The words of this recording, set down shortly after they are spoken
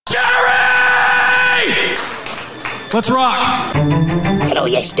Let's rock! Hello,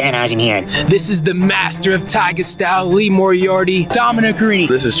 yes, Danhausen here. This is the master of Tiger Style, Lee Moriarty. Dominic Carini.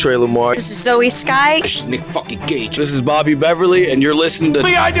 This is Trey Lamar. This is Zoe Sky. This is Nick fucking Gage. This is Bobby Beverly, and you're listening to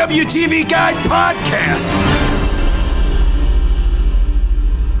the IWTV Guide Podcast.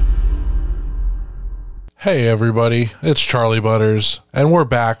 Hey everybody, it's Charlie Butters, and we're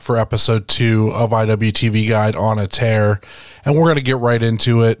back for episode 2 of IWTV Guide on a Tear, and we're going to get right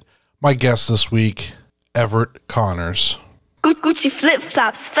into it. My guest this week, Everett Connors. Gucci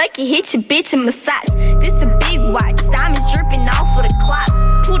flip-flops, fuck it, hit your bitch in massage. This a big watch, diamonds dripping off of the clock.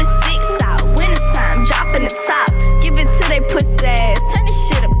 Pull the 6 out, wintertime, dropping the top. Give it to they pussy ass, turn this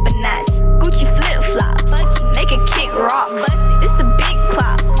shit up a notch. Gucci flip-flops, make a kick rocks. This a big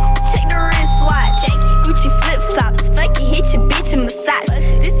clock, check the wristwatch. Gucci flip-flops, fuck it, hit your bitch in massage.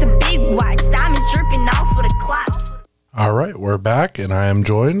 This a big watch, diamonds dripping off of the clock. All right, we're back, and I am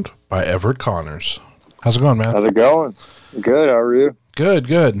joined by Everett Connors. How's it going, man? How's it going? Good. How are you? Good.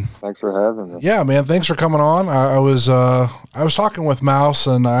 Thanks for having me. Yeah, man. Thanks for coming on. I was talking with Mouse,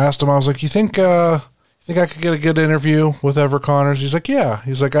 and I asked him. I was like, "You think I could get a good interview with Everett Connors?" He's like, "Yeah."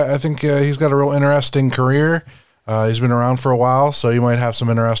 He's like, "I think he's got a real interesting career. He's been around for a while, so you might have some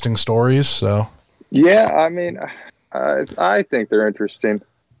interesting stories." So. Yeah, I mean, I think they're interesting.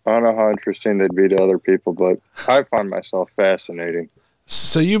 I don't know how interesting they'd be to other people, but I find myself fascinating.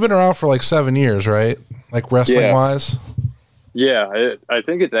 So you've been around for like 7 years, right? Like wrestling-wise? Yeah, I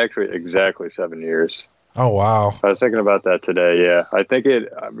think it's actually exactly 7 years. Oh, wow. I was thinking about that today, yeah. I think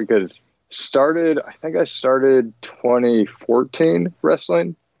because I started 2014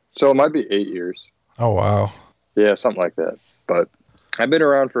 wrestling, so it might be 8 years. Oh, wow. Yeah, something like that. But I've been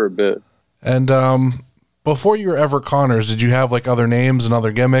around for a bit. And before you were Everett Connors, did you have like other names and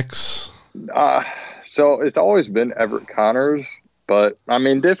other gimmicks? So it's always been Everett Connors. But I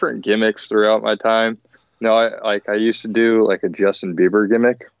mean, different gimmicks throughout my time. No, I used to do like a Justin Bieber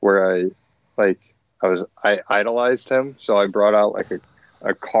gimmick where I idolized him. So I brought out like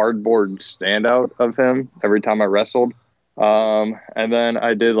a cardboard standout of him every time I wrestled. And then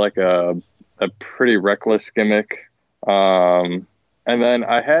I did like a pretty reckless gimmick. And then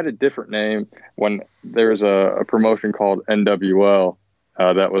I had a different name when there was a promotion called NWL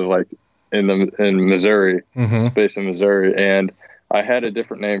that was like in Missouri, based in Missouri, and I had a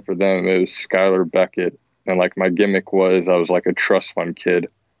different name for them. It was Skylar Beckett, and like my gimmick was I was like a trust fund kid.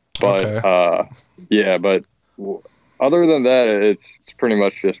 But okay. But other than that, it's pretty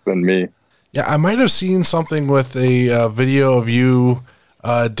much just been me. Yeah, I might have seen something with a video of you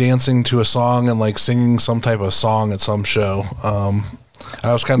dancing to a song and like singing some type of song at some show.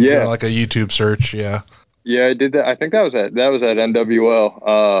 I was kind of doing like a YouTube search. Yeah, I did that. I think that was at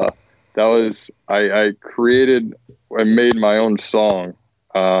NWL. I made my own song.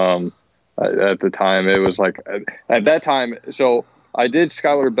 At the time, it was like at that time. So I did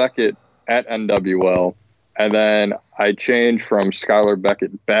Skylar Beckett at NWL, and then I changed from Skylar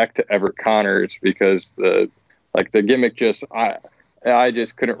Beckett back to Everett Connors because the gimmick just I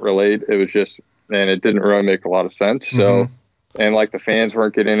just couldn't relate. It was just, and it didn't really make a lot of sense. So, and like the fans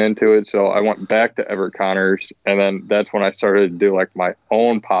weren't getting into it. So I went back to Everett Connors, and then that's when I started to do like my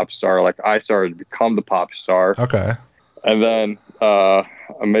own pop star. Like I started to become the pop star. Okay. And then I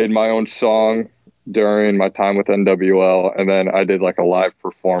made my own song during my time with NWL, and then I did like a live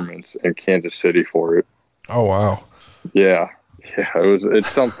performance in Kansas City for it. Oh wow! Yeah, it's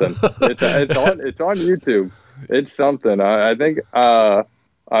something. it's on YouTube. It's something. I think I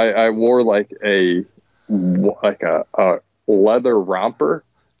wore like a leather romper.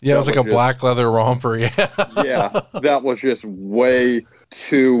 Yeah, it was like a black leather romper. Yeah. Yeah, that was just way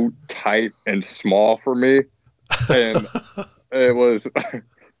too tight and small for me. And it was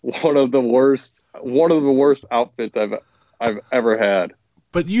one of the worst outfits I've ever had.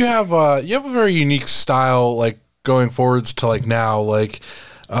 But you have a very unique style, like going forwards to like now. Like,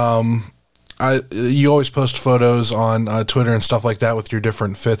 you always post photos on Twitter and stuff like that with your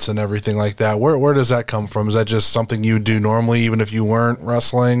different fits and everything like that. Where does that come from? Is that just something you do normally, even if you weren't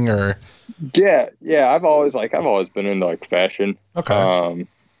wrestling, or? Yeah. I've always been into like fashion. Okay.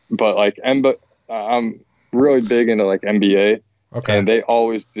 But I'm really big into like NBA. Okay. And they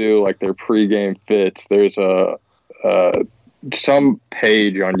always do like their pregame fits. There's some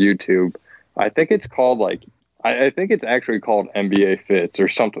page on YouTube. I think it's called like, I think it's actually called NBA Fits or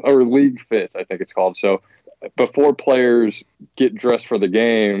something, or League Fits, I think it's called. So before players get dressed for the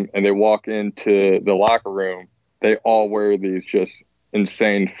game and they walk into the locker room, they all wear these just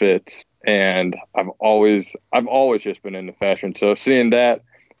insane fits. And I've always just been into fashion. So seeing that,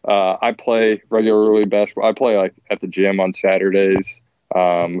 I play regularly basketball. I play like at the gym on Saturdays.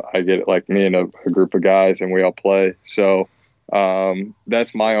 I get like me and a group of guys, and we all play. So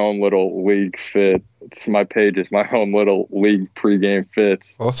that's my own little league fit. My page is my own little league pregame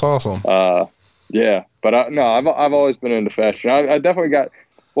fits. Well, that's awesome. Yeah, but I've always been into fashion. I definitely got.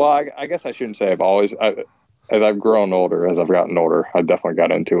 Well, I guess I shouldn't say I've always. As I've grown older, as I've gotten older, I definitely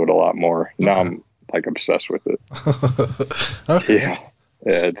got into it a lot more. Now I'm like obsessed with it. Okay. Yeah,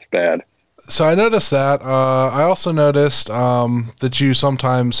 it's bad. So I noticed that. I also noticed that you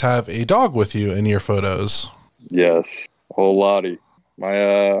sometimes have a dog with you in your photos. Yes, old Lottie,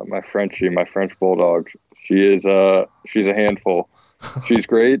 my Frenchie, my French bulldog. She's a handful. She's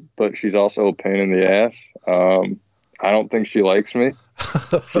great, but she's also a pain in the ass. I don't think she likes me.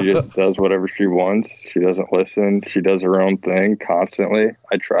 She just does whatever she wants. She doesn't listen. She does her own thing constantly.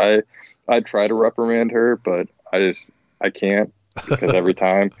 I try to reprimand her, but I can't, because every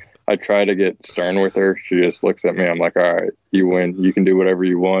time I try to get stern with her, she just looks at me. I'm like, all right, you win. You can do whatever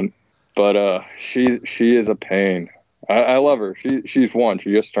you want. But she is a pain. I love her. She's one.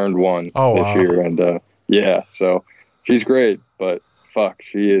 She just turned one this year, and yeah, so she's great. But fuck,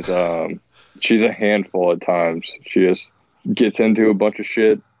 she is she's a handful at times. She just gets into a bunch of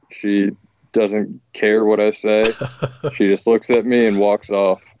shit. She doesn't care what I say. She just looks at me and walks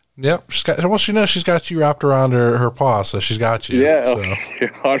off. Yep. She's got you wrapped around her paw, so she's got you. Yeah, so.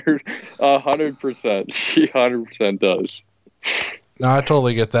 100%. She 100% does. No, I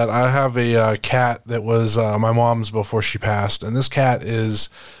totally get that. I have a cat that was my mom's before she passed, and this cat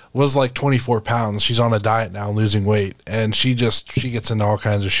was like 24 pounds. She's on a diet now, losing weight, and she gets into all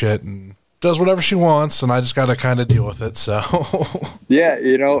kinds of shit and does whatever she wants, and I just got to kind of deal with it. So yeah,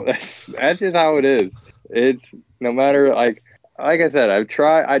 that's just how it is. It's no matter like I said, I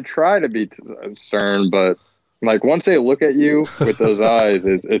try to be stern, but like once they look at you with those eyes,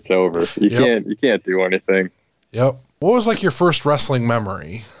 it's over. You can't do anything. Yep. What was like your first wrestling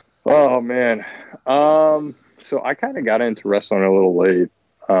memory? Oh man. So I kind of got into wrestling a little late.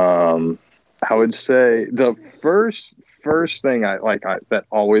 I would say the first thing that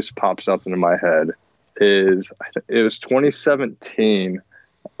always pops up into my head is it was 2017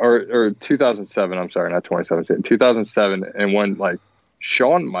 or 2007. I'm sorry, not 2017, 2007. And when like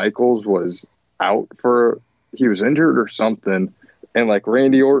Shawn Michaels was out he was injured or something. And like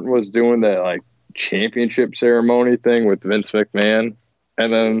Randy Orton was doing that like championship ceremony thing with Vince McMahon.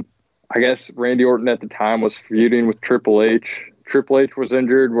 And then I guess Randy Orton at the time was feuding with Triple H. Triple H was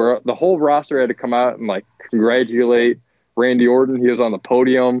injured, where the whole roster had to come out and like congratulate Randy Orton. He was on the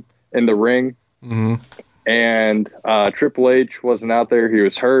podium in the ring. Mm-hmm. And Triple H wasn't out there. He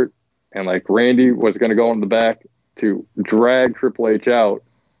was hurt. And like Randy was going to go in the back to drag Triple H out.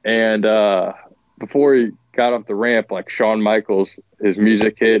 And before he got up the ramp, like Shawn Michaels, his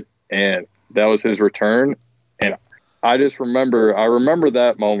music hit, and that was his return. And I remember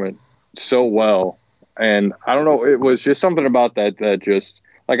that moment so well. And I don't know, it was just something about that just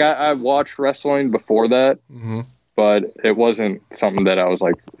like I watched wrestling before that, mm-hmm. but it wasn't something that I was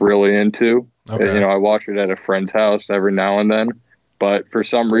like really into. Okay. I watched it at a friend's house every now and then, but for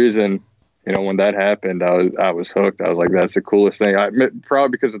some reason, when that happened, I was hooked. I was like, that's the coolest thing.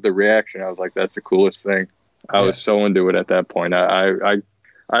 Probably because of the reaction. I was like, that's the coolest thing. I was so into it at that point. I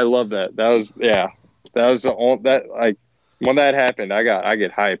love that. That was the only, that like when that happened, I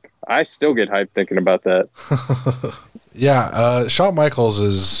get hype. I still get hype thinking about that. Yeah. Shawn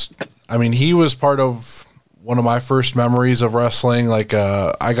Michaels he was part of one of my first memories of wrestling. Like,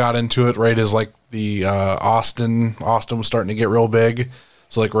 I got into it right as like the, Austin was starting to get real big.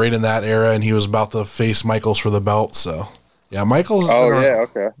 So like right in that era, and he was about to face Michaels for the belt. So yeah, Michaels has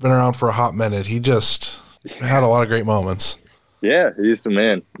been around for a hot minute. He's had a lot of great moments. Yeah, he's the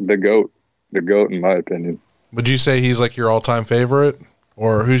man, the GOAT in my opinion. Would you say he's like your all-time favorite,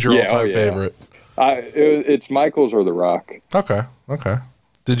 or who's your all-time favorite? It's Michaels or The Rock. Okay.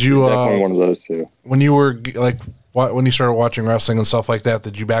 Did you definitely one of those two? When you were like, when you started watching wrestling and stuff like that,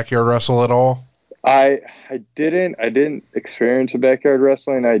 did you backyard wrestle at all? I didn't experience a backyard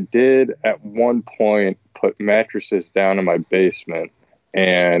wrestling. I did at one point put mattresses down in my basement,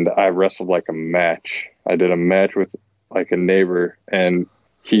 and I wrestled like a match. I did a match with like a neighbor, and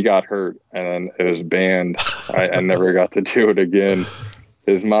he got hurt, and it was banned. I never got to do it again.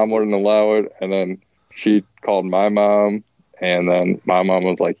 His mom wouldn't allow it, and then she called my mom, and then my mom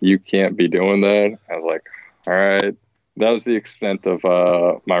was like, you can't be doing that. I was like, all right. That was the extent of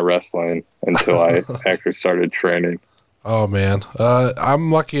my wrestling until I actually started training. Oh man, I'm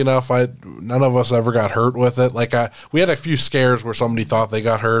lucky enough. None of us ever got hurt with it. Like we had a few scares where somebody thought they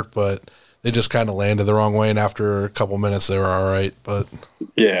got hurt, but they just kind of landed the wrong way, and after a couple minutes, they were all right. But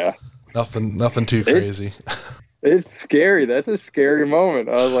yeah, nothing too crazy. It's scary. That's a scary moment.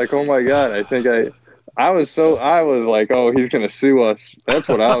 I was like, oh my God, I was like, oh, he's going to sue us. That's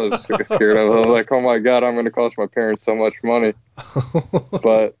what I was scared of. I was like, oh my God, I'm going to cost my parents so much money.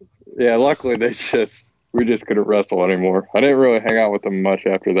 But yeah, luckily we just couldn't wrestle anymore. I didn't really hang out with them much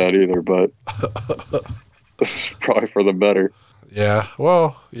after that either, but it's probably for the better. Yeah.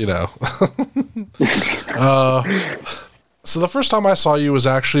 Well, so the first time I saw you was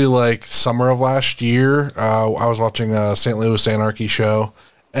actually like summer of last year. I was watching a St. Louis Anarchy show,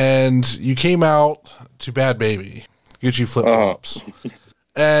 and you came out to Bad Baby, Gucci Flip Flops.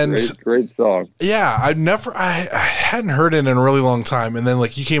 And great song. Yeah, I hadn't heard it in a really long time. And then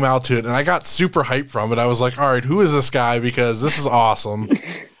like you came out to it and I got super hyped from it. I was like, all right, who is this guy? Because this is awesome.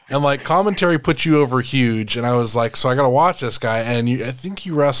 And like commentary put you over huge. And I was like, so I got to watch this guy. And I think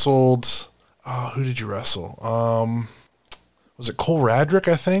you wrestled, who did you wrestle? Was it Cole Radrick?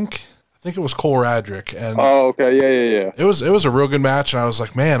 I think it was Cole Radrick. And okay. Yeah. It was a real good match. And I was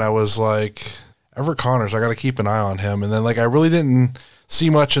like, man, Everett Connors, I got to keep an eye on him. And then like, I really didn't see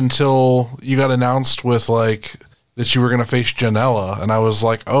much until you got announced with like that you were going to face Janela. And I was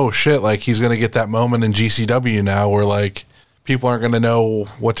like, oh shit, like he's going to get that moment in GCW now where like people aren't going to know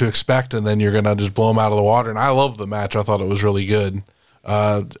what to expect. And then you're going to just blow him out of the water. And I love the match. I thought it was really good.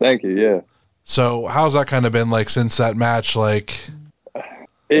 Thank you. Yeah. So how's that kind of been like since that match? Like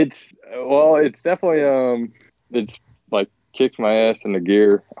it's definitely, it's like kicked my ass into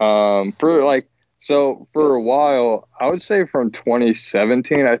gear. So for a while, I would say from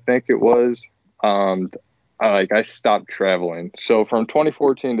 2017, I think it was, I stopped traveling. So from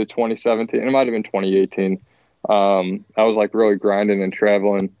 2014 to 2017, it might have been 2018. I was like really grinding and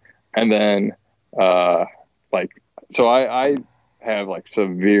traveling. And then, so I have like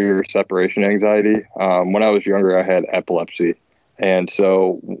severe separation anxiety. When I was younger, I had epilepsy. And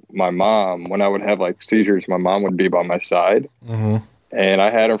so my mom, when I would have like seizures, my mom would be by my side. Mm-hmm. And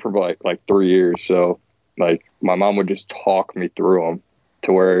I had them for like 3 years. So like my mom would just talk me through them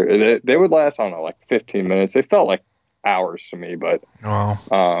to where they would last, I don't know, like 15 minutes. They felt like hours to me. But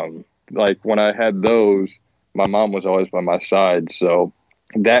like when I had those, my mom was always by my side. So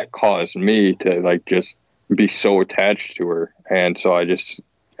that caused me to like just be so attached to her. And so I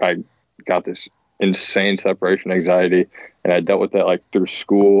got this insane separation anxiety, and I dealt with that like through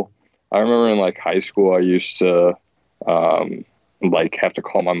school. I remember in like high school, I used to like have to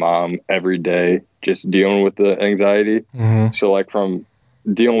call my mom every day, just dealing with the anxiety. Mm-hmm. So like from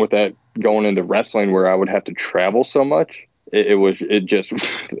dealing with that going into wrestling where I would have to travel so much, it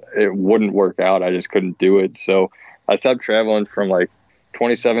wouldn't work out. I just couldn't do it. So I stopped traveling from like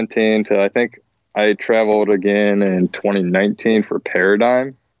 2017 to I think I traveled again in 2019 for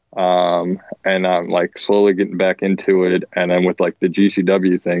Paradigm. And I'm like slowly getting back into it. And then with like the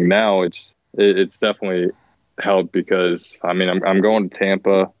GCW thing now, it's definitely helped because I mean, I'm going to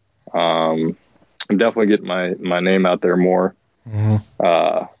Tampa. I'm definitely getting my name out there more.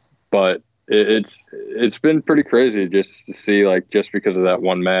 Mm-hmm. But it's been pretty crazy just to see like, just because of that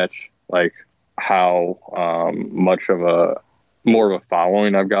one match, like how, much of more of a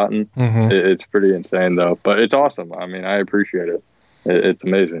following I've gotten. Mm-hmm. It's pretty insane though, but it's awesome. I mean, I appreciate it. It's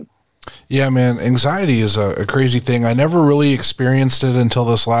amazing. Yeah, man. Anxiety is a crazy thing. I never really experienced it until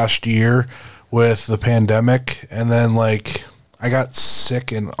this last year with the pandemic. And then like I got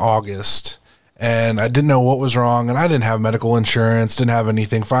sick in August and I didn't know what was wrong. And I didn't have medical insurance, didn't have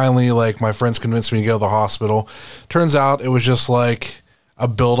anything. Finally, like my friends convinced me to go to the hospital. Turns out it was just like a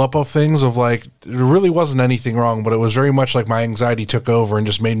buildup of things of like, there really wasn't anything wrong, but it was very much like my anxiety took over and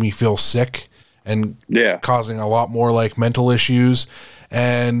just made me feel sick and causing a lot more like mental issues.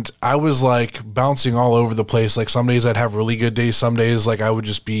 And I was like bouncing all over the place. Like some days I'd have really good days. Some days like I would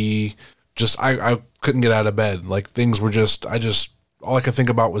just be I couldn't get out of bed. Like things were all I could think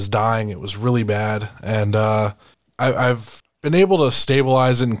about was dying. It was really bad. And I've been able to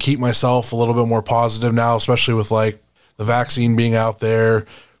stabilize it and keep myself a little bit more positive now, especially with like the vaccine being out there,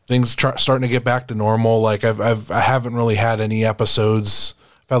 things starting to get back to normal. Like I haven't really had any episodes.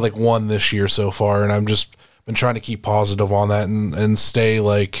 I've had like one this year so far, and I'm just been trying to keep positive on that and stay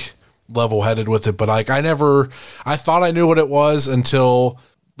like level headed with it. But like I thought I knew what it was until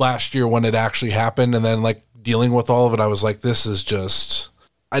last year when it actually happened. And then like dealing with all of it, I was like, this is just,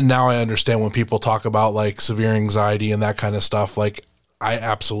 and now I understand when people talk about like severe anxiety and that kind of stuff. Like I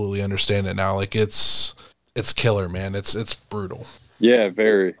absolutely understand it now. Like it's killer, man. It's brutal. Yeah,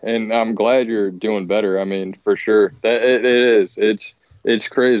 very. And I'm glad you're doing better. I mean, for sure that it is. It's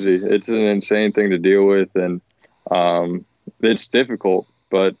crazy. It's an insane thing to deal with, and it's difficult.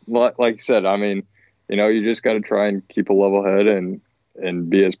 But like you said, I mean, you know, you just got to try and keep a level head and and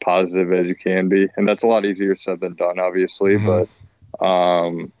be as positive as you can be. And that's a lot easier said than done, obviously. But,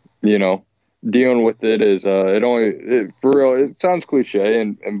 you know, dealing with it is, for real, it sounds cliche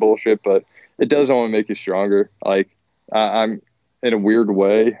and bullshit, but it does only make you stronger. Like, I'm in a weird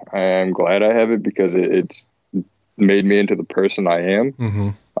way, I'm glad I have it because it's made me into the person I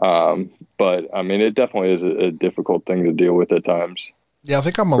am. But I mean, it definitely is a difficult thing to deal with at times. Yeah, I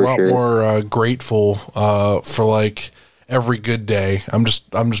think I'm a lot more grateful for like every good day. I'm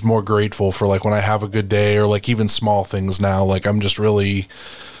just more grateful for like when I have a good day, or like even small things now. Like I'm just really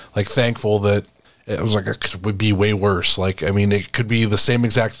like thankful that it was like it would be way worse. Like, I mean, it could be the same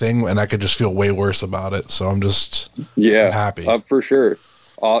exact thing and I could just feel way worse about it. So I'm just I'm happy. For sure.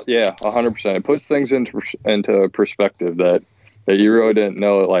 Yeah, 100%. It puts things into perspective that you really didn't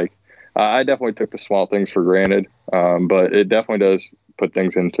know. Like, I definitely took the small things for granted, but it definitely does put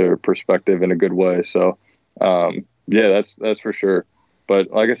things into perspective in a good way. So, yeah, that's for sure. But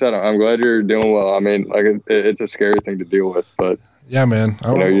like I said, I'm glad you're doing well. I mean, like it's a scary thing to deal with, but yeah, man,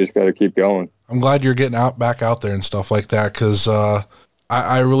 you just got to keep going. I'm glad you're getting back out there and stuff like that. Cause,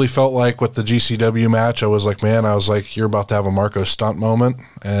 I really felt like with the GCW match, I was like, you're about to have a Marco Stunt moment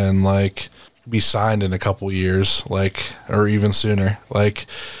and like be signed in a couple years, like, or even sooner. Like,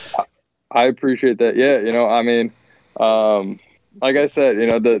 I appreciate that. Yeah. You know, I mean, like I said, you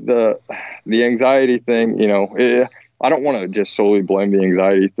know, the anxiety thing, you know, I don't want to just solely blame the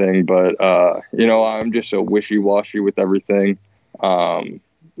anxiety thing, but, you know, I'm just so wishy-washy with everything.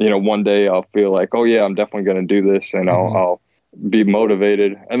 You know, one day I'll feel like, oh yeah, I'm definitely going to do this, and I'll be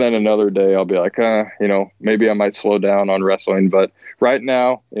motivated. And then another day I'll be like, you know, maybe I might slow down on wrestling. But right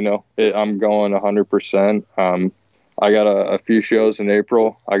now, you know, I'm going 100%. I got a few shows in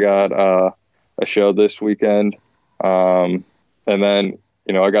April. I got a show this weekend. And then,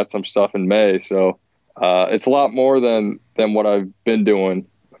 you know, I got some stuff in May. So it's a lot more than what I've been doing,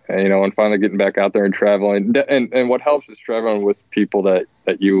 you know, and finally getting back out there and traveling. And what helps is traveling with people that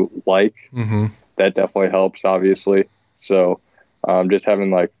you like. That definitely helps, obviously. So just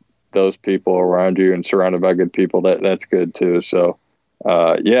having like those people around you and surrounded by good people, that's good too. So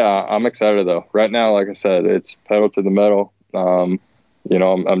yeah, I'm excited though. Right now, like I said, it's pedal to the metal. You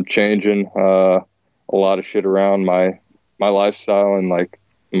know, I'm changing a lot of shit around my lifestyle, and like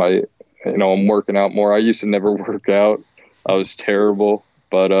you know, I'm working out more. I used to never work out. I was terrible,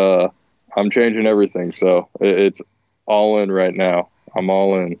 but I'm changing everything. So it's all in right now. I'm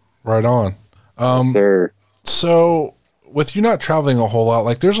all in. Right on. Sure. So with you not traveling a whole lot,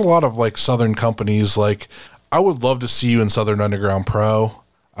 like there's a lot of like Southern companies. Like I would love to see you in Southern Underground Pro.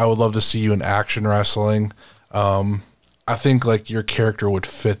 I would love to see you in Action Wrestling. I think like your character would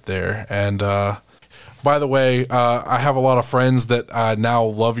fit there. And by the way, I have a lot of friends that now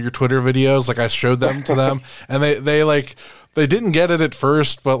love your Twitter videos. Like I showed them to them, and they didn't get it at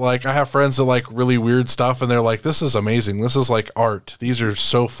first, but like I have friends that like really weird stuff, and they're like, this is amazing. This is like art. These are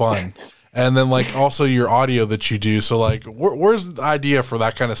so fun. And then like also your audio that you do. So like, where's the idea for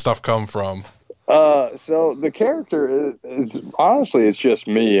that kind of stuff come from? So the character is honestly, it's just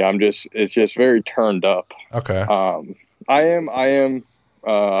me. It's just very turned up. Okay. I am,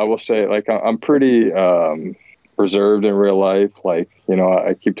 I will say, like, I'm pretty, reserved in real life. Like, you know,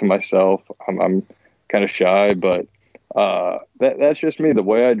 I keep to myself. I'm kind of shy, but, that's just me. The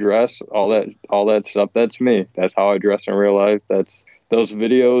way I dress, all that stuff, that's me. That's how I dress in real life. Those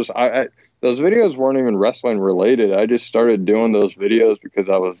videos, those videos weren't even wrestling related. I just started doing those videos because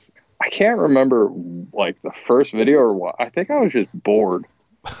I can't remember like the first video or what. I think I was just bored.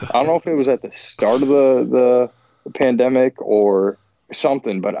 I don't know if it was at the start of the pandemic or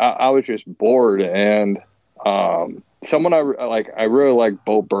something, but I was just bored. And someone I really like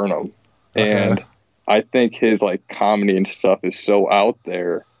Bo Burnham, and I think his like comedy and stuff is so out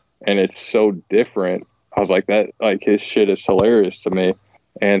there and it's so different. I was like, that, like, his shit is hilarious to me.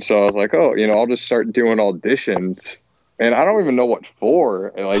 And so I was like, oh, you know, I'll just start doing auditions. And I don't even know what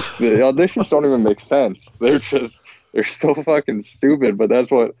for. Like, the auditions don't even make sense. They're so fucking stupid. But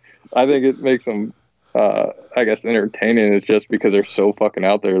that's what I think it makes them, I guess, entertaining. It's just because they're so fucking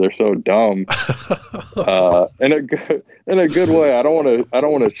out there. They're so dumb. In a good way. I don't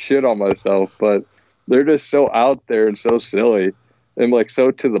want to shit on myself, but they're just so out there and so silly. And like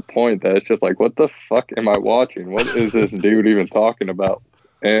so to the point that it's just like, what the fuck am I watching? What is this dude even talking about?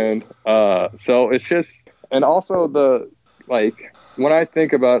 And so it's just, and also the, like, when I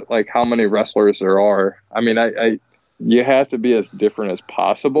think about like how many wrestlers there are, I mean, you have to be as different as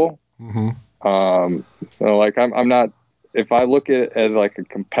possible. So like I'm not, if I look at it as like a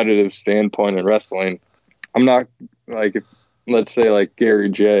competitive standpoint in wrestling, I'm not like, let's say like Gary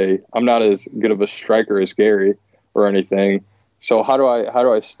J, I'm not as good of a striker as Gary or anything. so how do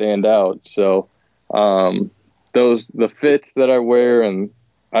I stand out? So the fits that I wear, and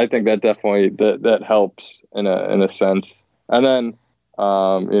I think that definitely that helps in a sense. And then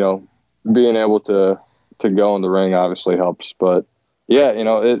being able to go in the ring obviously helps. But yeah,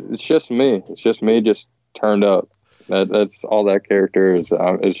 it's just me. It's just me just turned up. That's all that character is.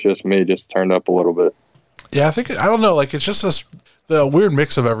 It's just me just turned up a little bit. Yeah, I don't know, like it's just the weird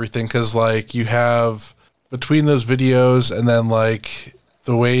mix of everything, because like you have between those videos and then like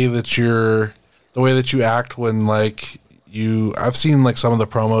the way that you act when like I've seen like some of the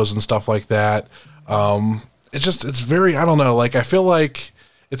promos and stuff like that. It's very, I don't know, like I feel like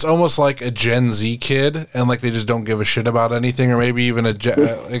it's almost like a Gen Z kid, and like they just don't give a shit about anything, or maybe even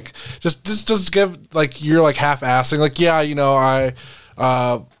like just give like you're like half-assing, like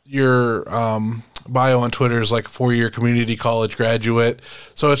your bio on Twitter is like 4-year community college graduate,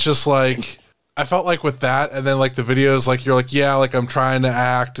 so it's just like I felt like with that, and then like the videos, like you're like, yeah, like I'm trying to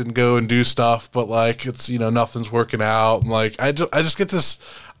act and go and do stuff, but like it's nothing's working out, and like I just get this,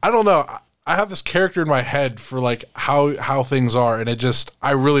 I don't know. I have this character in my head for like how things are, and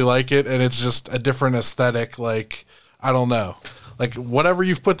I really like it, and it's just a different aesthetic. Like, I don't know, like whatever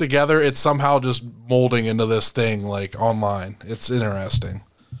you've put together, it's somehow just molding into this thing like online. It's interesting.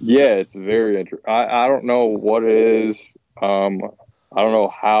 Yeah, it's very interesting. I don't know what it is. I don't know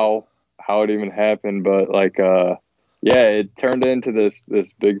how it even happened, but like it turned into this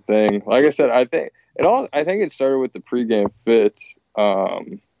big thing. Like I said, I think it started with the pregame fits.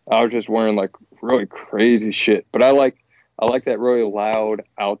 I was just wearing like really crazy shit, but I like that really loud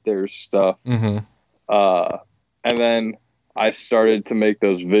out there stuff. Mm-hmm. And then I started to make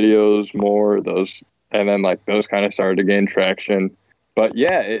those videos more, and then like those kind of started to gain traction. But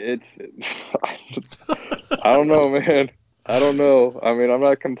yeah, it's I don't know, man. I don't know. I mean, I'm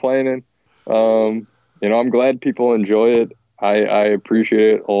not complaining. I'm glad people enjoy it. I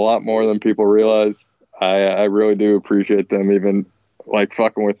appreciate it a lot more than people realize. I really do appreciate them even like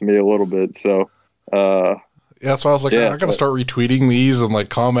fucking with me a little bit. So that's why I was like, I gotta start retweeting these and like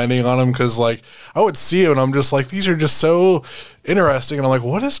commenting on them, because like I would see it and I'm just like, these are just so interesting, and I'm like,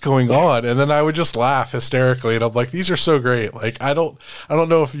 what is going on? And then I would just laugh hysterically, and I'm like, these are so great. Like I don't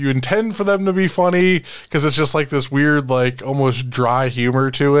know if you intend for them to be funny, because it's just like this weird like almost dry humor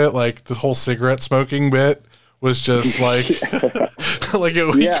to it. Like the whole cigarette smoking bit was just like like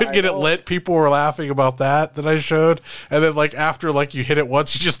we could get it lit. People were laughing about that I showed, and then like after like you hit it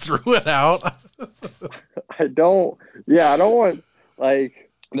once, you just threw it out. I don't want,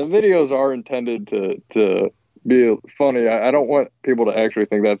 like, the videos are intended to be funny. I don't want people to actually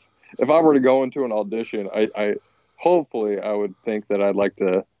think that's, if I were to go into an audition, I hopefully I would think that I'd like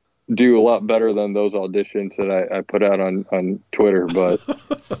to do a lot better than those auditions that I put out on Twitter. But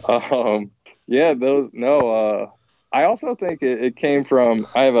I also think it came from,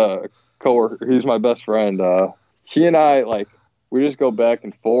 I have a coworker, he's my best friend. He and I, like, we just go back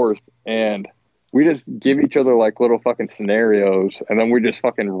and forth, and we just give each other like little fucking scenarios, and then we just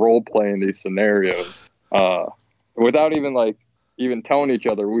fucking role playing these scenarios without even telling each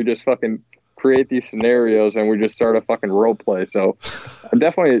other. We just fucking create these scenarios, and we just start a fucking role play. So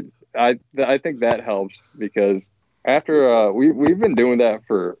definitely, I think that helps, because after we've been doing that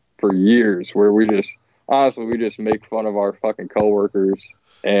for years, where we just make fun of our fucking coworkers,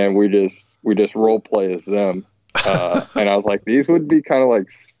 and we just role play as them. And I was like, these would be kind of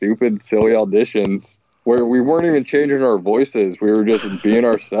like stupid, silly auditions where we weren't even changing our voices. We were just being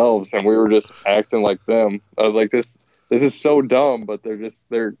ourselves, and we were just acting like them. I was like, this is so dumb, but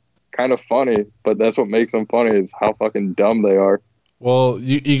they're kind of funny. But that's what makes them funny, is how fucking dumb they are. Well,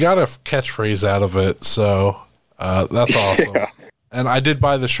 you got a catchphrase out of it, so that's awesome. Yeah. And I did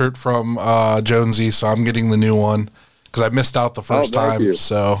buy the shirt from Jonesy, so I'm getting the new one, because I missed out the first time. You.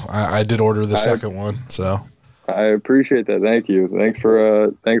 So I did order the second one. So I appreciate that. Thank you. Thanks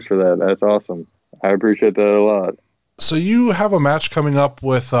for that. That's awesome. I appreciate that a lot. So you have a match coming up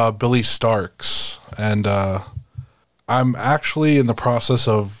with Billy Starks, and I'm actually in the process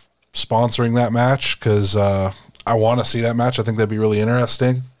of sponsoring that match, because I want to see that match. I think that'd be really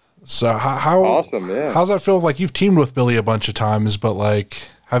interesting. So how awesome, yeah. How's that feel? Like, you've teamed with Billy a bunch of times, but like,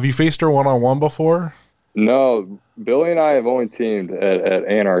 have you faced her one-on-one before? No, Billy and I have only teamed at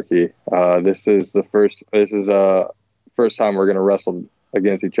Anarchy. This is first time we're going to wrestle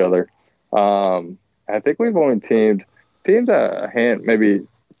against each other. I think we've only teamed maybe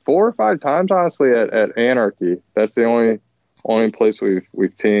 4 or 5 times, honestly, at Anarchy. That's the only place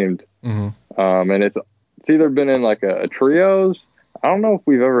we've teamed. Mm-hmm. And it's either been in like a trios. I don't know if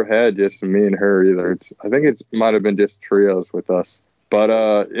we've ever had just me and her either. I think it might have been just trios with us. But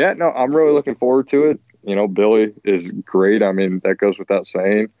I'm really looking forward to it. Billy is great. I mean, that goes without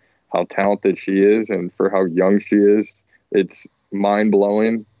saying how talented she is, and for how young she is, it's mind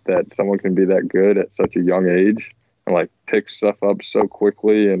blowing that someone can be that good at such a young age and like pick stuff up so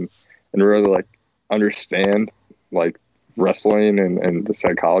quickly and really like understand like wrestling and the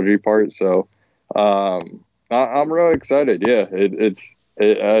psychology part. So I'm really excited. Yeah,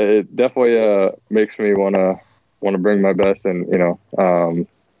 it definitely makes me want to bring my best, and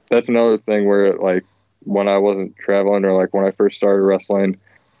that's another thing where like when I wasn't traveling or like when I first started wrestling,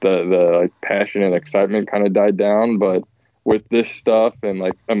 the like passion and excitement kind of died down. But with this stuff and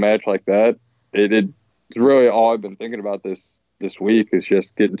like a match like that, it's really all I've been thinking about this week is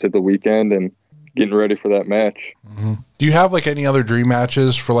just getting to the weekend and getting ready for that match. Mm-hmm. Do you have like any other dream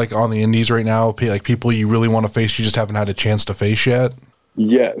matches for like on the indies right now? Like people you really want to face, you just haven't had a chance to face yet?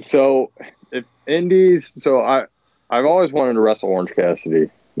 Yeah. So if indies, so I've always wanted to wrestle Orange Cassidy.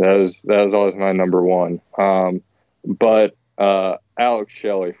 That was always my number one. But Alex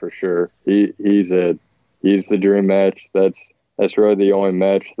Shelley for sure. He's the dream match. That's really the only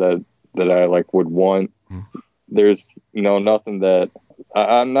match that I like would want. There's nothing that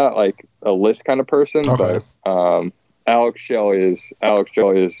I'm not like a list kind of person, okay. But Alex Shelley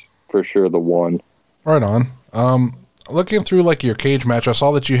is for sure the one. Right on. Looking through like your cage match, I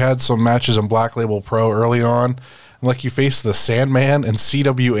saw that you had some matches in Black Label Pro early on, and like you faced the Sandman and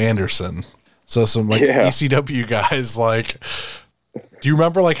CW Anderson. So some like ECW guys. Like, do you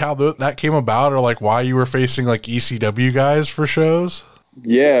remember like how that came about, or like why you were facing like ECW guys for shows?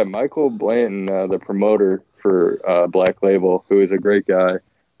 Yeah, Michael Blanton, the promoter for Black Label, who is a great guy.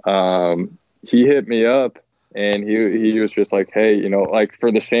 He hit me up and he was just like, hey, like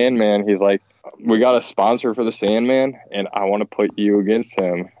for the Sandman, he's like, we got a sponsor for the Sandman and I want to put you against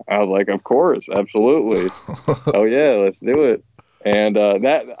him. I was like, of course, absolutely. Oh yeah, let's do it. And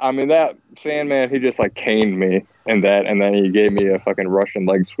that Sandman, he just like caned me and then he gave me a fucking Russian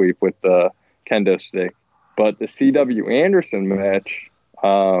leg sweep with the kendo stick. But the CW Anderson match,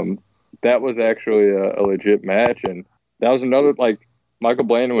 that was actually a legit match, and that was another, like, Michael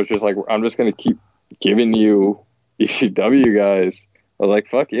Blanton was just like, I'm just going to keep giving you ECW guys. I was like,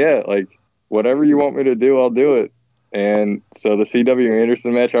 fuck yeah, like, whatever you want me to do, I'll do it. And so the CW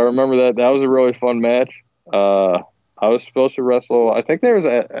Anderson match, I remember that was a really fun match. I was supposed to wrestle, I think there was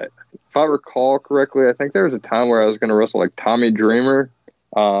if I recall correctly, I think there was a time where I was going to wrestle, like, Tommy Dreamer,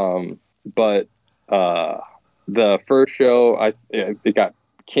 but the first show, it got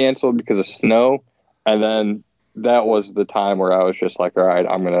canceled because of snow, and then that was the time where I was just like, all right,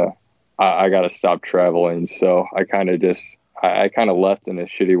 I gotta stop traveling. So I kind of left in a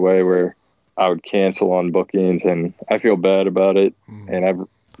shitty way where I would cancel on bookings, and I feel bad about it. And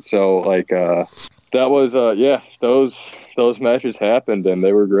that was those matches happened, and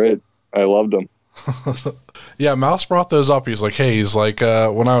they were great. I loved them. Yeah, Mouse brought those up. He's like,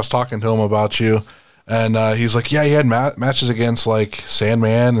 when I was talking to him about you, and he's like, yeah, he had matches against like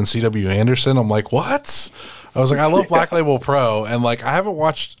Sandman and CW Anderson. I'm like, what? I was like, I love Black Label Pro, and like I haven't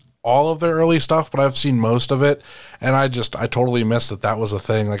watched all of their early stuff, but I've seen most of it, and I totally missed that was a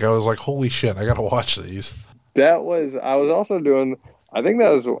thing. Like I was like, holy shit, I gotta watch these. I was also doing, I think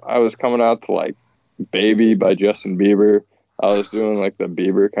I was coming out to like Baby by Justin Bieber. I was doing like the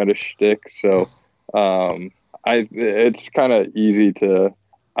Bieber kind of shtick, so it's kind of easy to,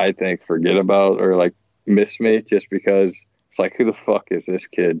 I think, forget about or like miss me just because it's like, who the fuck is this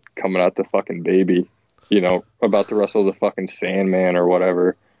kid coming out to fucking Baby, about to wrestle the fucking Sandman or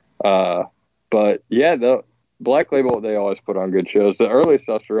whatever. But yeah, the Black Label, they always put on good shows. The early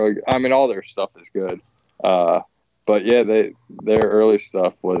stuff's really good. I mean, all their stuff is good. But yeah, their early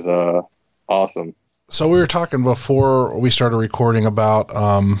stuff was awesome. So we were talking before we started recording about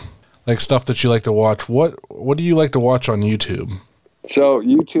like stuff that you like to watch. What do you like to watch on YouTube? So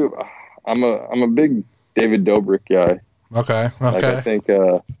YouTube, I'm a big David Dobrik guy. Okay. Like,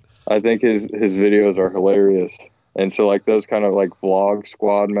 I think his videos are hilarious, and so like those kind of like vlog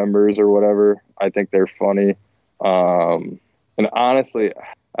squad members or whatever, I think they're funny. And honestly,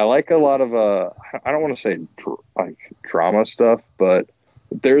 I like a lot of I don't want to say like drama stuff, but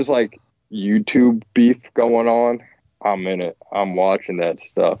there's like YouTube beef going on. I'm in it. I'm watching that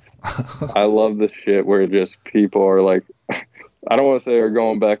stuff. I love the shit where just people are like, I don't want to say are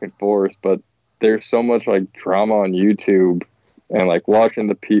going back and forth, but there's so much like drama on YouTube, and like watching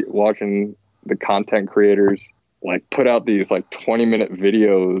the content creators like put out these like 20-minute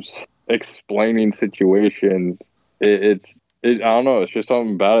videos explaining situations. I don't know. It's just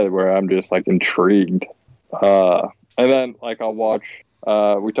something about it where I'm just like intrigued. And then like I'll watch.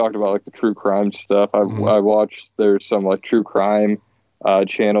 We talked about like the true crime stuff. I watch. There's some like true crime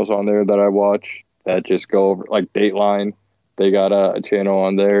channels on there that I watch. that just go over, like Dateline. They got a channel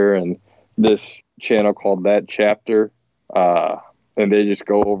on there, and this channel called That Chapter, and they just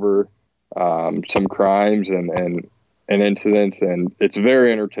go over some crimes and incidents, and it's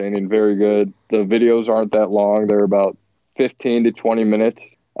very entertaining, very good. The videos aren't that long; they're about 15 to 20 minutes,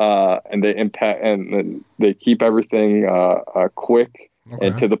 and they keep everything quick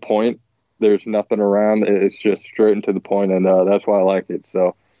and to the point. There's nothing around; it's just straight and to the point, and that's why I like it.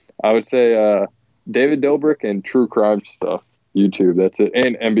 So, I would say David Dobrik and true crime stuff, YouTube. That's it,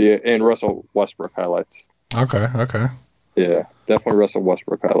 and NBA and Russell Westbrook highlights. Okay. Yeah, definitely Russell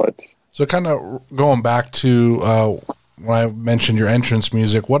Westbrook highlights. So kind of going back to when I mentioned your entrance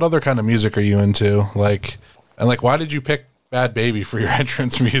music, what other kind of music are you into? Like why did you pick Bad Baby for your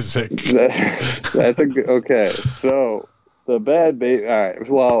entrance music? That's okay. So the Bad Baby. All right.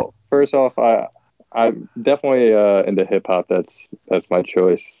 Well, first off, I'm definitely into hip hop. That's my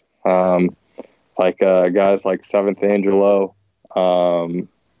choice. Guys like Seventh Angelo,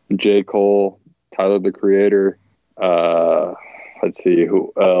 J. Cole, Tyler the Creator. Let's see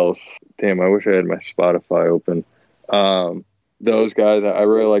who else. Damn, I wish I had my Spotify open. Those guys, I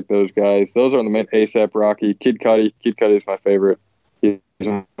really like those guys. Those are the main. A$AP Rocky, Kid Cudi. Kid Cudi is my favorite. He's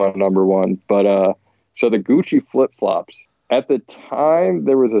my number one. But so the Gucci flip flops. At the time,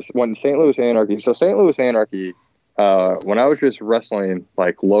 there was one St. Louis Anarchy. So St. Louis Anarchy, when I was just wrestling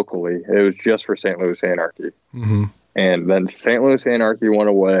like locally, it was just for St. Louis Anarchy. Mm-hmm. And then St. Louis Anarchy went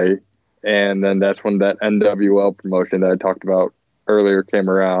away, and then that's when that NWL promotion that I talked about earlier came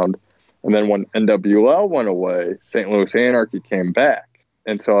around. And then when NWL went away, St. Louis Anarchy came back.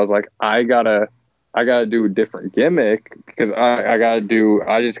 And so I was like, I gotta do a different gimmick because I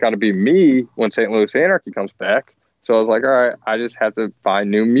just gotta be me when St. Louis Anarchy comes back. So I was like, all right, I just have to find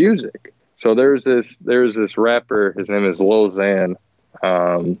new music. So there's this rapper, his name is Lil Xan,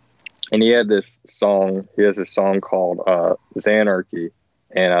 and he has this song called Xanarchy.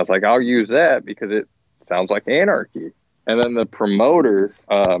 And I was like, I'll use that because it sounds like anarchy. And then the promoter,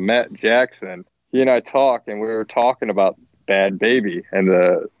 Matt Jackson, he and I talked, and we were talking about Bad Baby and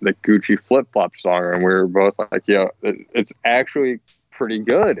the Gucci Flip Flop song. And we were both like, it's actually pretty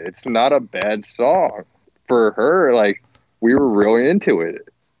good. It's not a bad song. For her, like, we were really into it.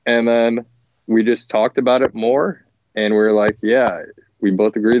 And then we just talked about it more, and we were like, yeah, we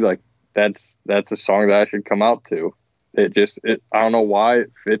both agreed, like, that's a song that I should come out to. I don't know why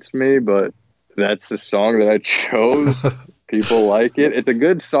it fits me, but that's the song that I chose. People like it. It's a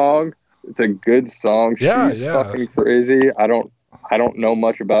good song. Yeah, she's fucking crazy. I don't know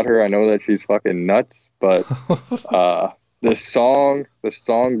much about her. I know that she's fucking nuts, but the song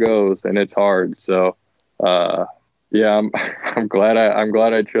goes, and it's hard. So yeah, I'm glad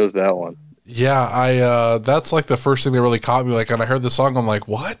I chose that one. Yeah, I that's like the first thing that really caught me. Like, when I heard the song, I'm like,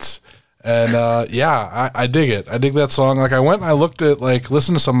 what? And I dig it. I dig that song. Like, I went and I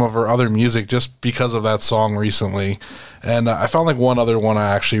listened to some of her other music just because of that song recently, and I found like one other one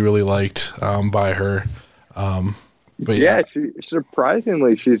I actually really liked by her. But yeah, she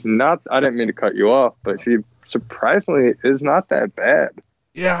surprisingly, she's not. I didn't mean to cut you off, but she surprisingly is not that bad.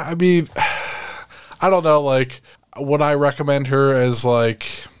 Yeah, I mean, I don't know. Like, would I recommend her as like?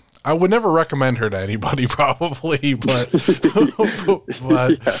 I would never recommend her to anybody, probably, but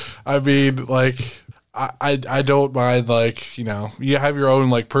yeah. I mean, like, I don't mind, like, you know, you have your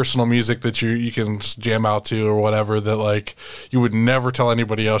own like personal music that you can jam out to or whatever that like you would never tell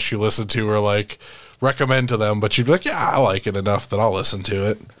anybody else you listen to or like recommend to them, but you'd be like, yeah, I like it enough that I'll listen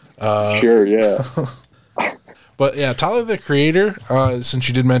to it. Sure, yeah. But yeah, Tyler the Creator, since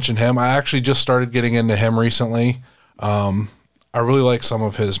you did mention him, I actually just started getting into him recently. I really like some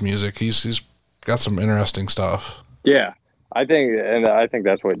of his music. He's got some interesting stuff. Yeah, I think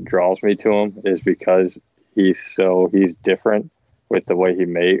that's what draws me to him is because he's different with the way he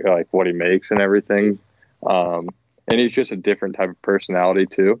what he makes and everything. And he's just a different type of personality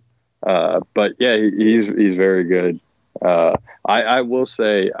too. But yeah, he's very good. I will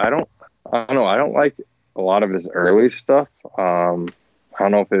say I don't know. I don't like a lot of his early stuff. I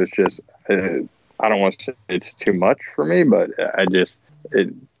don't know if it's just. I don't want to say it's too much for me, but it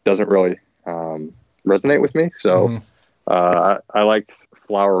doesn't really resonate with me. So I liked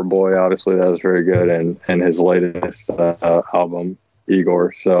Flower Boy, obviously that was very good, and his latest album,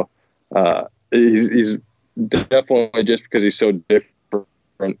 Igor. So he's definitely, just because he's so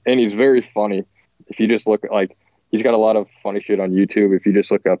different, and he's very funny. If you just look at, like, he's got a lot of funny shit on YouTube. If you just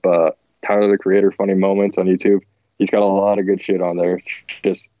look up Tyler the Creator funny moments on YouTube, he's got a lot of good shit on there. It's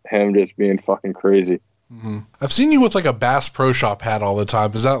just him just being fucking crazy. Mm-hmm. I've seen you with like a Bass Pro Shop hat all the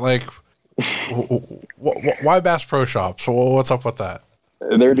time. Is that like why Bass Pro Shops? What's up with that?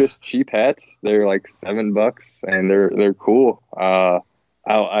 they're just cheap hats. They're like $7 and they're cool. I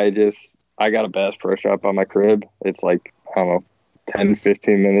got a Bass Pro Shop on my crib. It's like, I don't know, 10,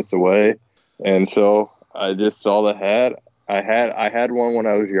 15 minutes away. And so I just saw the hat. I had one when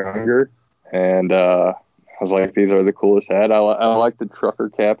I was younger, and I was like, these are the coolest hat. I like the trucker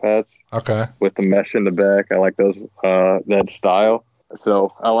cap hats. Okay. With the mesh in the back. I like those, that style.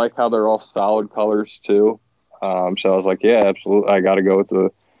 So I like how they're all solid colors too. So I was like, yeah, absolutely. I got to go with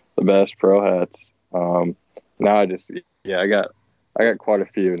the Bass Pro hats. Now I got quite a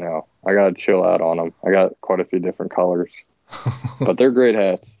few now. I got to chill out on them. I got quite a few different colors, but they're great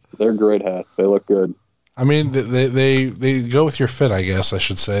hats. They're great hats. They look good. I mean, they go with your fit, I guess I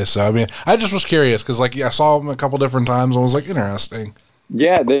should say. So, I mean, I just was curious because, like, I saw them a couple different times and was like, interesting.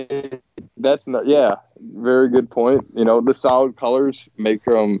 Yeah, very good point. You know, the solid colors make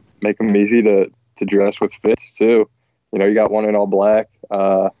them easy to dress with fits too. You know, you got one in all black.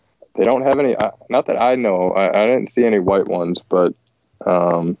 They don't have any, not that I know. I didn't see any white ones, but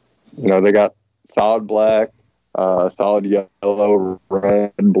you know, they got solid black, solid yellow,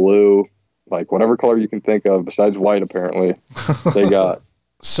 red, blue. Like whatever color you can think of besides white, apparently they got.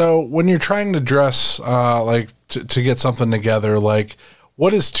 So when you're trying to dress, like to get something together, like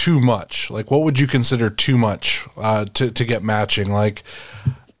what is too much? Like what would you consider too much to get matching? Like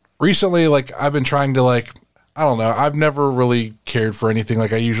recently, like I've been trying to like, I don't know. I've never really cared for anything.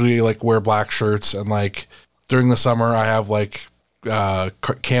 Like I usually like wear black shirts, and like during the summer I have like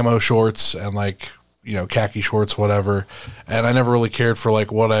camo shorts and like, you know, khaki shorts, whatever. And I never really cared for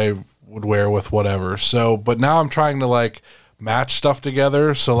like what I would wear with whatever. So, but now I'm trying to like match stuff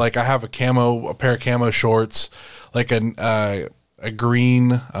together. So like I have a pair of camo shorts, like a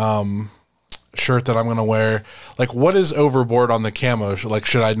green shirt that I'm going to wear. Like what is overboard on the camo? Like,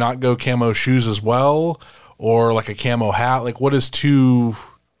 should I not go camo shoes as well? Or like a camo hat? Like what is too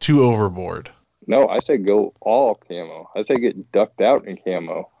overboard? No, I say go all camo. I say get ducked out in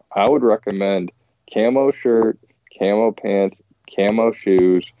camo. I would recommend camo shirt, camo pants, camo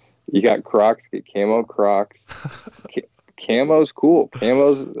shoes. You got Crocs, get camo Crocs. Camo's cool.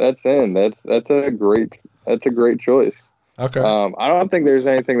 Camo's that's in. That's a great choice. Okay. I don't think there's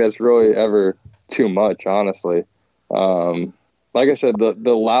anything that's really ever too much, honestly. Like I said,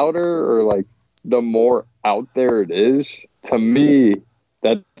 the louder or like the more out there it is, to me,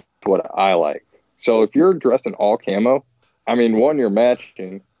 that's what I like. So if you're dressed in all camo, I mean, one, you're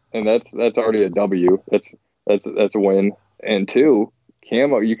matching, and that's already a W. That's a win. And two,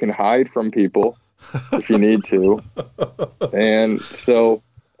 camo, you can hide from people if you need to. And so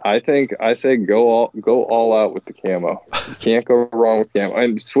I say go all out with the camo. You can't go wrong with camo,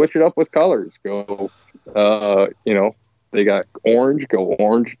 and switch it up with colors. Go, you know, they got orange. Go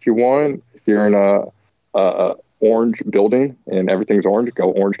orange if you want. If you're in a orange building and everything's orange,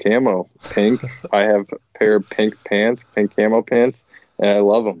 go orange camo. Pink. I have a pair of pink pants, pink camo pants, and I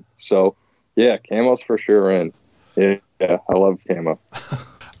love them. So yeah, camo's for sure in. Yeah, I love camo.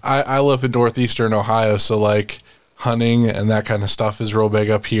 I live in northeastern Ohio, so like hunting and that kind of stuff is real big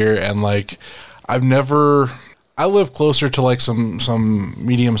up here. And like I live closer to like some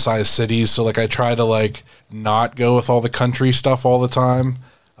medium-sized cities, so like I try to like not go with all the country stuff all the time.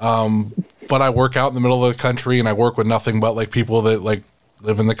 But I work out in the middle of the country, and I work with nothing but like people that like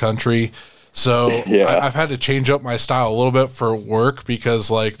live in the country. So yeah. I've had to change up my style a little bit for work,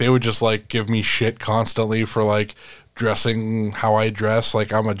 because like they would just like give me shit constantly for like dressing how I dress.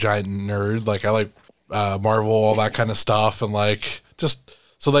 Like I'm a giant nerd. Like I like Marvel, all that kind of stuff. And like, just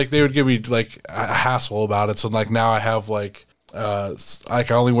so like they would give me like a hassle about it. So like now I have like, I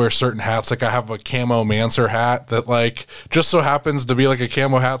can only wear certain hats. Like I have a camo Manser hat that like just so happens to be like a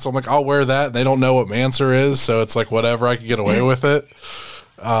camo hat. So I'm like, I'll wear that. They don't know what Manser is. So it's like, whatever, I can get away with it.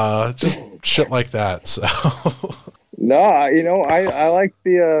 Just shit like that. So no, you know, I like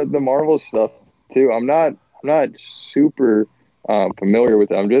the Marvel stuff too. I'm not super familiar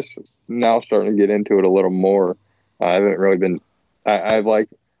with it. I'm just now starting to get into it a little more. I haven't really been. I've like,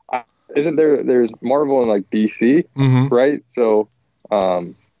 isn't there's Marvel and like DC, mm-hmm. right? So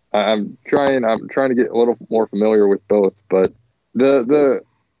I'm trying to get a little more familiar with both. But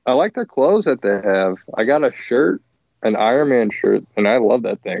I like their clothes that they have. I got a shirt, an Iron Man shirt, and I love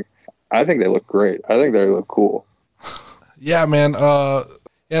that thing. I think they look great. I think they look cool. Yeah, man.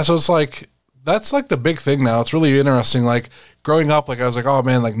 Yeah, so it's like, that's like the big thing now. It's really interesting. Like growing up, like I was like, oh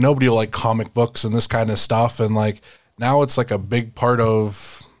man, like nobody will like comic books and this kind of stuff. And like now it's like a big part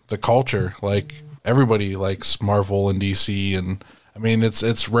of the culture. Like everybody likes Marvel and DC. And I mean,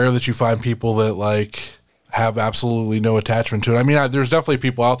 it's rare that you find people that like have absolutely no attachment to it. I mean, there's definitely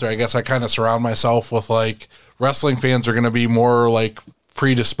people out there. I guess I kind of surround myself with like wrestling fans are going to be more like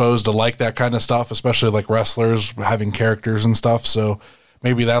predisposed to like that kind of stuff, especially like wrestlers having characters and stuff. So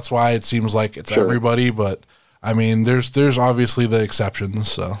maybe that's why it seems like it's everybody, but I mean, there's obviously the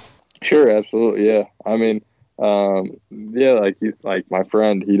exceptions. So sure, absolutely, yeah. I mean, yeah, like my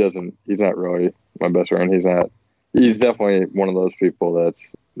friend, he's not really my best friend. He's definitely one of those people that's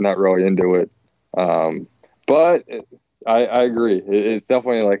not really into it. But I agree. It's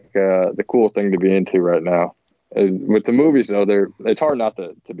definitely like the cool thing to be into right now. With the movies, though, it's hard not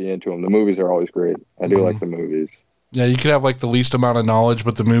to be into them. The movies are always great. I do like the movies. Yeah, you could have like the least amount of knowledge,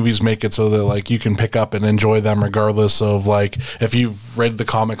 but the movies make it so that like you can pick up and enjoy them regardless of like if you've read the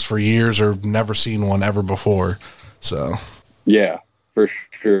comics for years or never seen one ever before. So yeah, for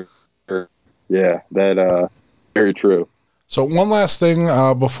sure. Yeah, that very true. So one last thing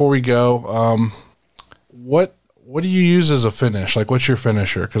before we go, what do you use as a finish? Like, what's your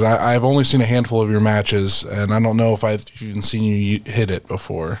finisher? Because I've only seen a handful of your matches, and I don't know if I've even seen you hit it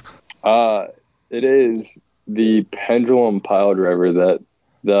before. It is the pendulum pile driver, the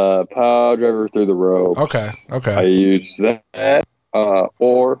pile driver through the rope. Okay. I use that,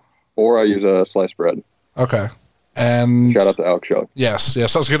 or I use a sliced bread. Okay. And shout out to Alex Show. Yes. I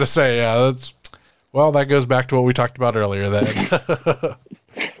was going to say, that goes back to what we talked about earlier then.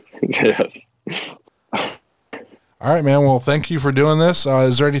 Yes. All right, man. Well, thank you for doing this.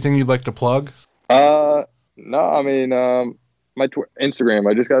 Is there anything you'd like to plug? No, I mean, my Instagram.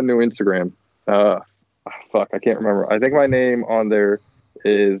 I just got a new Instagram. I can't remember. I think my name on there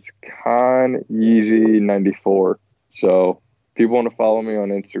is ConYeezy94. So if people want to follow me on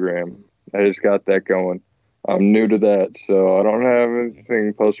Instagram, I just got that going. I'm new to that, so I don't have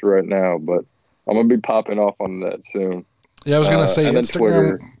anything posted right now, but I'm going to be popping off on that soon. Yeah, I was going to say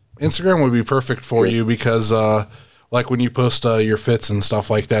Instagram would be perfect for you because like when you post your fits and stuff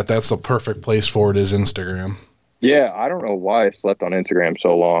like that, that's the perfect place for it is Instagram. Yeah, I don't know why I slept on Instagram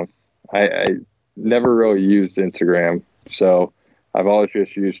so long. I never really used Instagram, so I've always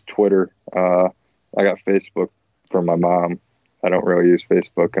just used Twitter. I got Facebook from my mom. I don't really use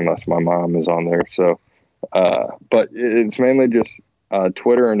Facebook unless my mom is on there. So, but it's mainly just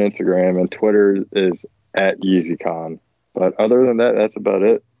Twitter and Instagram, and Twitter is @YeezyCon. But other than that, that's about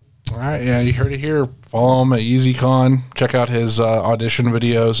it. All right, yeah, you heard it here. Follow him at YeezyCon. Check out his audition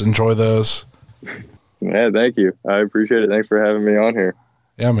videos. Enjoy those. Yeah, thank you. I appreciate it. Thanks for having me on here.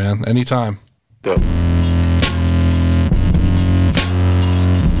 Yeah, man. Anytime. Yep.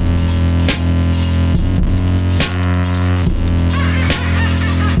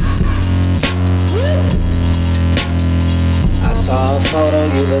 I saw a photo,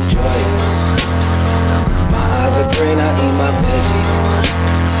 you look joyous. My eyes are green, I eat my veggies.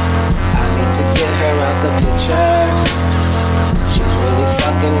 I need to get her out the picture. She's really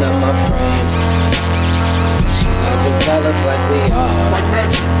fucking up my frame. She's not developed like we are. Like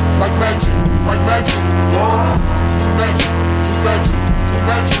magic, whoa.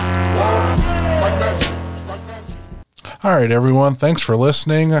 Magic, whoa. Like magic. All right, everyone. Thanks for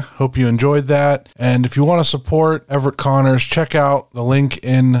listening. Hope you enjoyed that. And if you want to support Everett Connors, check out the link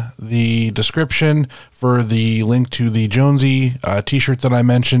in the description for the link to the Jonesy t-shirt that I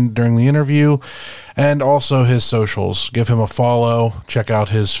mentioned during the interview, and also his socials. Give him a follow. Check out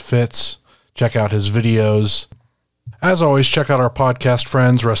his fits. Check out his videos. As always, check out our podcast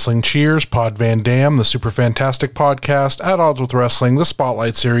friends, Wrestling Cheers, Pod Van Dam, the Super Fantastic Podcast, At Odds with Wrestling, the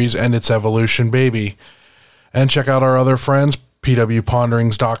Spotlight Series, and its Evolution Baby. And check out our other friends,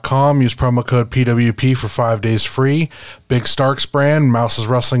 pwponderings.com. Use promo code PWP for 5 days free. Big Starks brand, Mouse's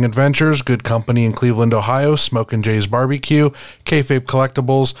Wrestling Adventures, Good Company in Cleveland, Ohio, Smokin' Jay's Barbecue, Kayfabe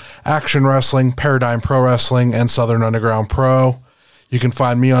Collectibles, Action Wrestling, Paradigm Pro Wrestling, and Southern Underground Pro. You can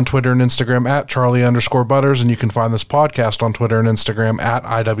find me on Twitter and Instagram at Charlie_Butters, and you can find this podcast on Twitter and Instagram at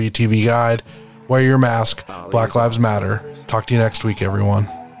IWTV Guide. Wear your mask. Black Lives Matter. Talk to you next week, everyone.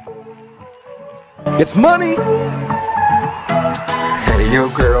 It's money. Hey, yo,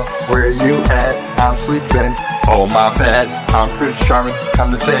 girl, where you at? I'm sleeping. Oh, my bad. I'm Prince Charming,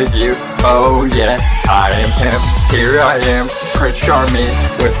 come to save you. Oh, yeah, I am him. Here I am, Prince Charming,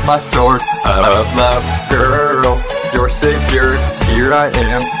 with my sword of love. Girl, your savior. Here I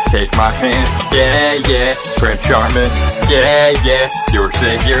am, take my hand. Yeah, yeah, Prince Charming. Yeah, yeah, your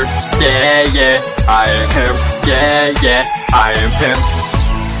savior. Yeah, yeah, I am him. Yeah, yeah, I am him.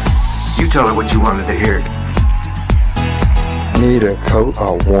 You tell her what you wanted to hear. Need a coat,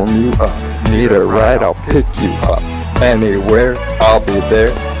 I'll warm you up. Need a ride, I'll pick you up. Anywhere, I'll be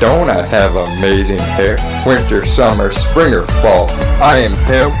there. Don't I have amazing hair? Winter, summer, spring, or fall, I am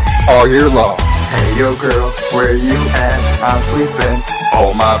him all year long. Hey yo girl, where you at? I'm sleeping.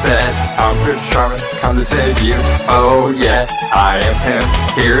 Oh my bad, I'm Prince Charming, come to save you. Oh yeah, I am him.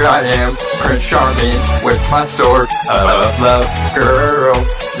 Here I am, Prince Charming, with my sword of love. Girl,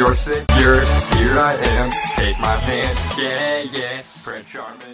 you're secure. Here I am. Take my hand. Yeah, yeah, Prince Charming.